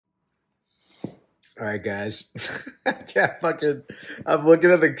All right, guys. I can't fucking. I'm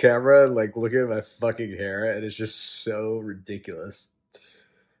looking at the camera, like looking at my fucking hair, and it's just so ridiculous.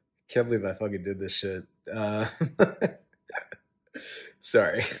 Can't believe I fucking did this shit.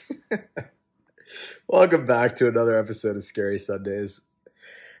 Sorry. Welcome back to another episode of Scary Sundays.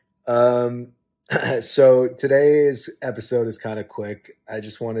 Um, so today's episode is kind of quick. I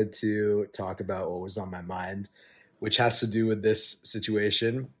just wanted to talk about what was on my mind, which has to do with this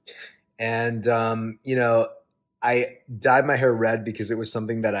situation. And, I dyed my hair red because it was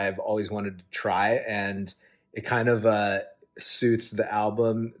something that I've always wanted to try. And it kind of suits the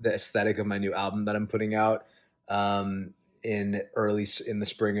aesthetic of my new album that I'm putting out in the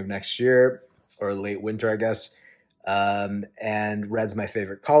spring of next year or late winter, I guess. And red's my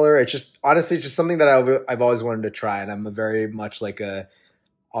favorite color. It's just honestly just something that I've always wanted to try. And I'm a very much like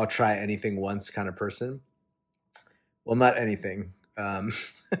I'll try anything once kind of person. Well, not anything.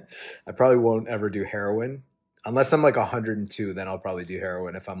 I probably won't ever do heroin unless I'm like 102. Then I'll probably do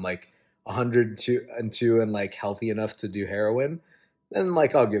heroin. If I'm like 102 and like healthy enough to do heroin, then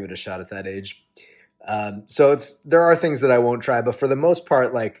like I'll give it a shot at that age. So there are things that I won't try, but for the most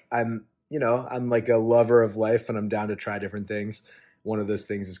part, like I'm like a lover of life and I'm down to try different things. One of those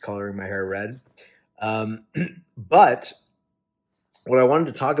things is coloring my hair red. But what I wanted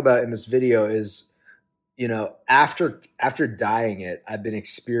to talk about in this video is, after dyeing it, I've been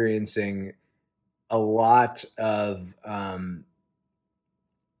experiencing a lot of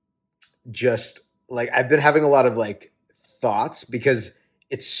just like I've been having a lot of like thoughts because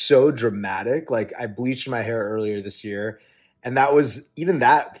it's so dramatic. Like I bleached my hair earlier this year, and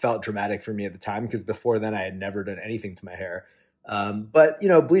that felt dramatic for me at the time because before then I had never done anything to my hair. But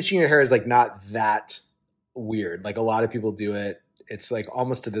bleaching your hair is like not that weird. Like a lot of people do it. It's like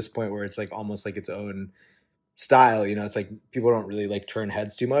almost to this point where it's like almost like its own style. It's like people don't really like turn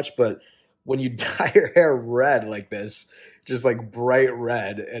heads too much, but when you dye your hair red like this, just like bright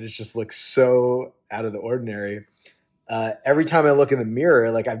red, and it just looks so out of the ordinary. Every time I look in the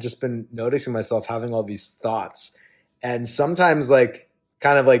mirror, like I've just been noticing myself having all these thoughts, and sometimes like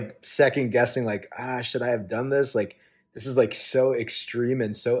kind of like second guessing, like, should I have done this? Like, this is like so extreme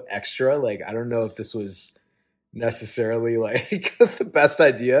and so extra. Like, I don't know if this was necessarily like the best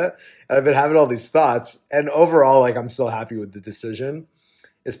idea. And I've been having all these thoughts, and overall, like I'm still happy with the decision,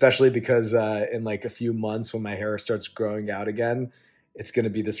 especially because in like a few months when my hair starts growing out again, it's going to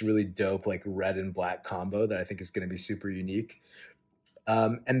be this really dope like red and black combo that I think is going to be super unique.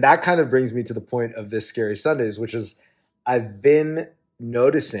 And that kind of brings me to the point of this Scary Sundays, which is I've been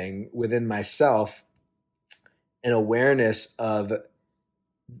noticing within myself an awareness of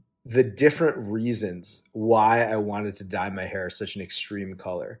the different reasons why I wanted to dye my hair such an extreme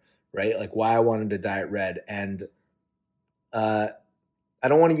color, right? Like why I wanted to dye it red. And I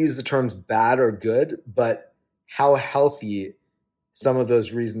don't want to use the terms bad or good, but how healthy some of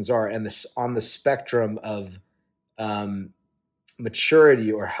those reasons are, and this on the spectrum of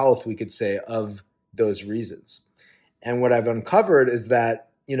maturity or health, we could say, of those reasons. And what I've uncovered is that,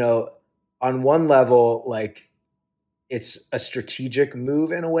 on one level, like it's a strategic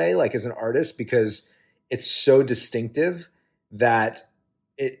move in a way, like as an artist, because it's so distinctive that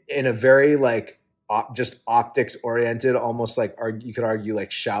it, in a very like just optics oriented, almost like you could argue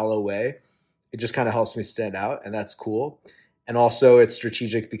like shallow way, it just kind of helps me stand out, and that's cool. And also it's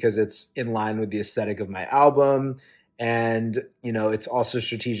strategic because it's in line with the aesthetic of my album. And, it's also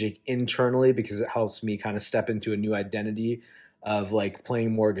strategic internally because it helps me kind of step into a new identity of like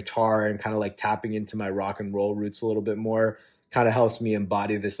playing more guitar and kind of like tapping into my rock and roll roots a little bit more. Kind of helps me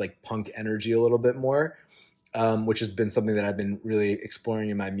embody this like punk energy a little bit more, which has been something that I've been really exploring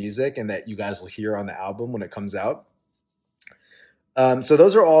in my music and that you guys will hear on the album when it comes out. So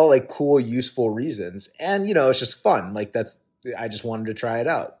those are all like cool, useful reasons. And, it's just fun. Like I just wanted to try it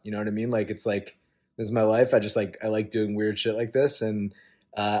out. You know what I mean? Like, it's like, this is my life. I like doing weird shit like this. And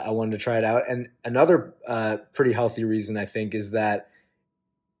I wanted to try it out. And another pretty healthy reason, I think, is that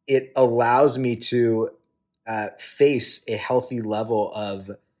it allows me to face a healthy level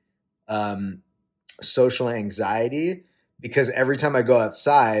of social anxiety, because every time I go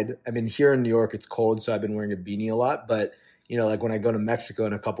outside, I mean, here in New York, it's cold, so I've been wearing a beanie a lot. But, like when I go to Mexico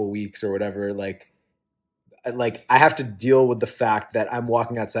in a couple weeks or whatever, like I have to deal with the fact that I'm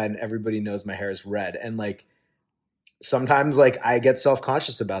walking outside and everybody knows my hair is red. And like, sometimes like I get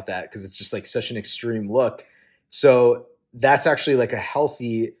self-conscious about that because it's just like such an extreme look. So that's actually like a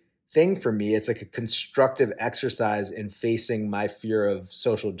healthy thing for me. It's like a constructive exercise in facing my fear of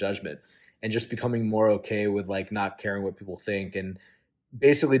social judgment and just becoming more okay with like not caring what people think and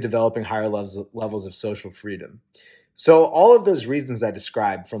basically developing higher levels of social freedom. So all of those reasons I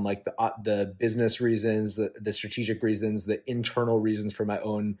described, from like the business reasons, the strategic reasons, the internal reasons for my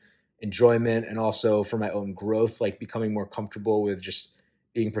own enjoyment, and also for my own growth, like becoming more comfortable with just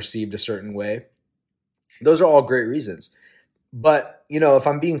being perceived a certain way. Those are all great reasons. But, if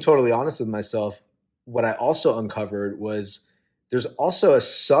I'm being totally honest with myself, what I also uncovered was there's also a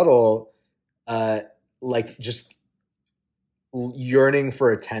subtle, uh, like just yearning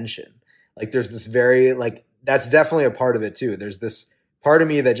for attention. Like there's this very, like, that's definitely a part of it too. There's this part of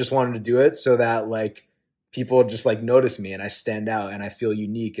me that just wanted to do it so that like people just like notice me and I stand out and I feel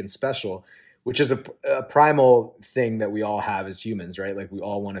unique and special, which is a primal thing that we all have as humans, right? Like we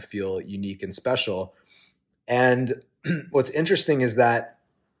all want to feel unique and special. And what's interesting is that,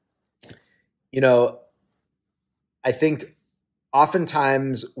 you know, I think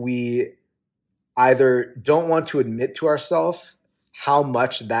oftentimes we either don't want to admit to ourselves how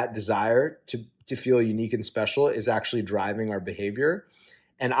much that desire to feel unique and special is actually driving our behavior.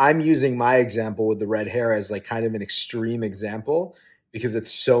 And I'm using my example with the red hair as like kind of an extreme example because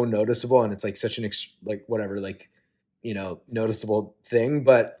it's so noticeable and it's like such an noticeable thing.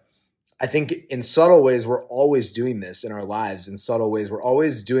 But I think in subtle ways, we're always doing this in our lives. In subtle ways, we're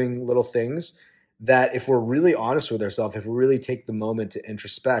always doing little things that if we're really honest with ourselves, if we really take the moment to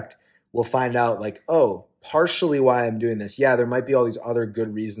introspect, we'll find out like, oh, partially why I'm doing this. Yeah, there might be all these other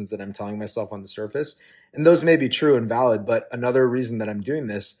good reasons that I'm telling myself on the surface, and those may be true and valid, but another reason that I'm doing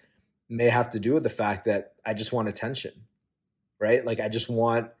this may have to do with the fact that I just want attention, right? Like I just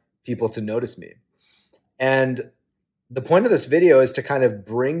want people to notice me. And the point of this video is to kind of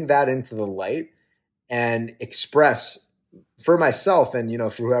bring that into the light and express for myself and,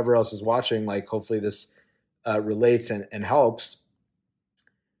 for whoever else is watching, like hopefully this relates and helps,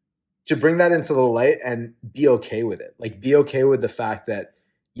 to bring that into the light and be okay with it. Like be okay with the fact that,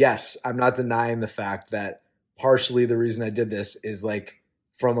 yes, I'm not denying the fact that partially the reason I did this is like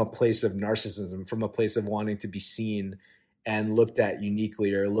from a place of narcissism, from a place of wanting to be seen and looked at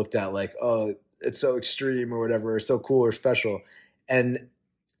uniquely, or looked at like, oh, it's so extreme or whatever, or so cool or special. And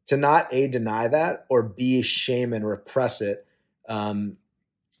to not deny that, or B, shame and repress it. So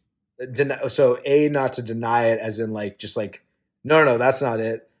not to deny it as in like, just like, no, that's not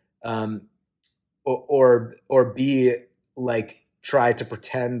it. Or B, like try to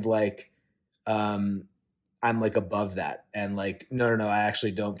pretend like I'm like above that and like no, I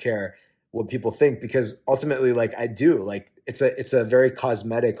actually don't care what people think, because ultimately like I do. Like it's a very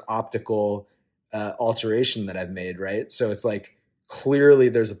cosmetic optical alteration that I've made, right? So it's like clearly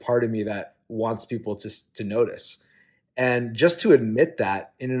there's a part of me that wants people to notice, and just to admit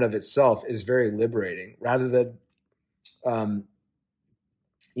that in and of itself is very liberating, rather than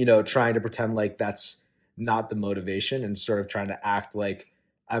trying to pretend like that's not the motivation and sort of trying to act like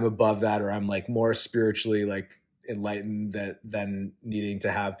I'm above that, or I'm like more spiritually like enlightened than needing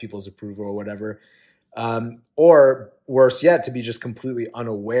to have people's approval or whatever. Or worse yet, to be just completely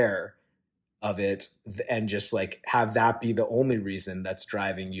unaware of it and just like have that be the only reason that's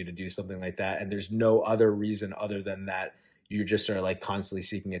driving you to do something like that. And there's no other reason other than that you just are like constantly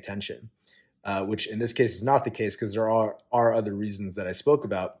seeking attention. Which in this case is not the case, because there are other reasons that I spoke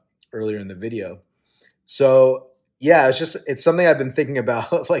about earlier in the video. So yeah, it's something I've been thinking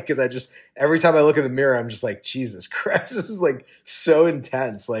about, like, because every time I look in the mirror, I'm just like, Jesus Christ, this is like so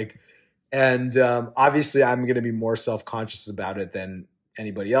intense. Like, and obviously I'm going to be more self-conscious about it than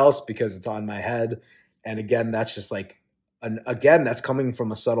anybody else because it's on my head. And again, that's just like, that's coming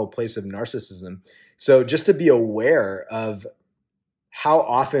from a subtle place of narcissism. So just to be aware of how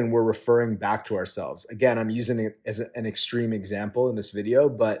often we're referring back to ourselves. Again, I'm using it as an extreme example in this video,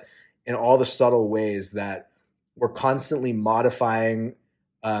 but in all the subtle ways that we're constantly modifying,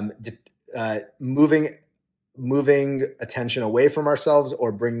 moving attention away from ourselves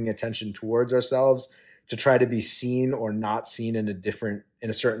or bringing attention towards ourselves to try to be seen or not seen in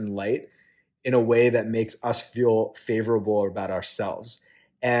a certain light, in a way that makes us feel favorable about ourselves.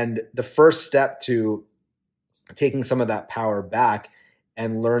 And the first step to taking some of that power back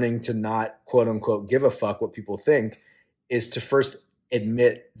and learning to not, quote unquote, give a fuck what people think, is to first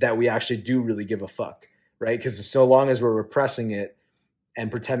admit that we actually do really give a fuck, right? Because so long as we're repressing it and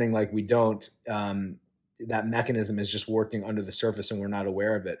pretending like we don't, that mechanism is just working under the surface and we're not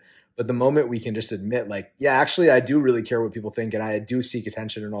aware of it. But the moment we can just admit like, yeah, actually I do really care what people think, and I do seek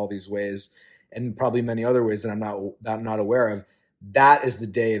attention in all these ways and probably many other ways that I'm not aware of, that is the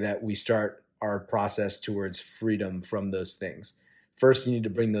day that we start our process towards freedom from those things. First, you need to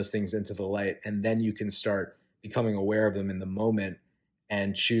bring those things into the light, and then you can start becoming aware of them in the moment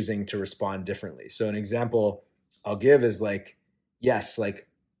and choosing to respond differently. So an example I'll give is like, yes, like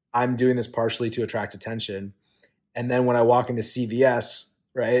I'm doing this partially to attract attention. And then when I walk into CVS,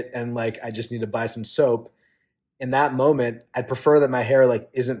 right, and like I just need to buy some soap, in that moment, I'd prefer that my hair like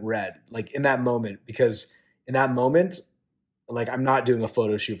isn't red, like in that moment, because in that moment, like I'm not doing a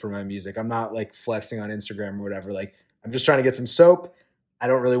photo shoot for my music. I'm not like flexing on Instagram or whatever. Like I'm just trying to get some soap. I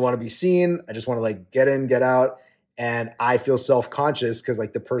don't really want to be seen. I just want to like get in, get out. And I feel self-conscious because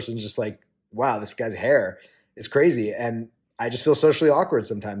like the person's just like, wow, this guy's hair is crazy. And I just feel socially awkward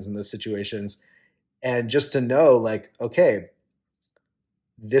sometimes in those situations. And just to know like, okay,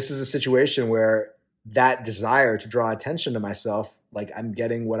 this is a situation where that desire to draw attention to myself, like I'm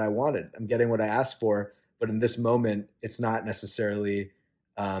getting what I wanted. I'm getting what I asked for. But in this moment, it's not necessarily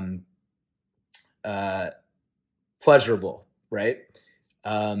um, uh, pleasurable, right?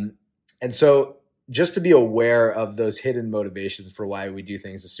 Um, and so just to be aware of those hidden motivations for why we do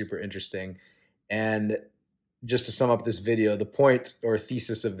things is super interesting. And just to sum up this video, the point or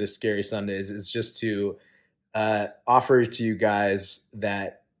thesis of this Scary Sundays is just to offer to you guys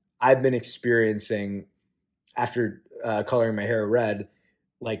that I've been experiencing after coloring my hair red,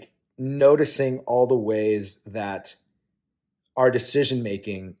 like noticing all the ways that our decision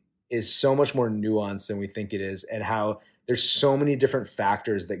making is so much more nuanced than we think it is, and how there's so many different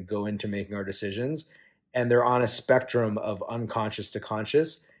factors that go into making our decisions, and they're on a spectrum of unconscious to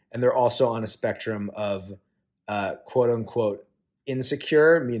conscious, and they're also on a spectrum of quote unquote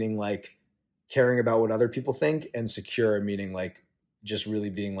insecure, meaning like caring about what other people think, and secure, meaning like just really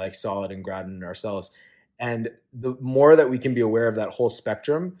being like solid and grounded in ourselves. And the more that we can be aware of that whole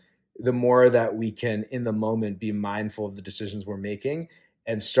spectrum, the more that we can, in the moment, be mindful of the decisions we're making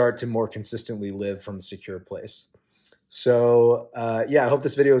and start to more consistently live from a secure place. So, yeah, I hope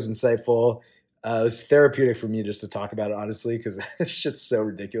this video was insightful. It was therapeutic for me just to talk about it, honestly, because shit's so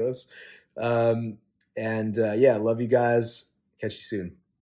ridiculous. Yeah, love you guys. Catch you soon.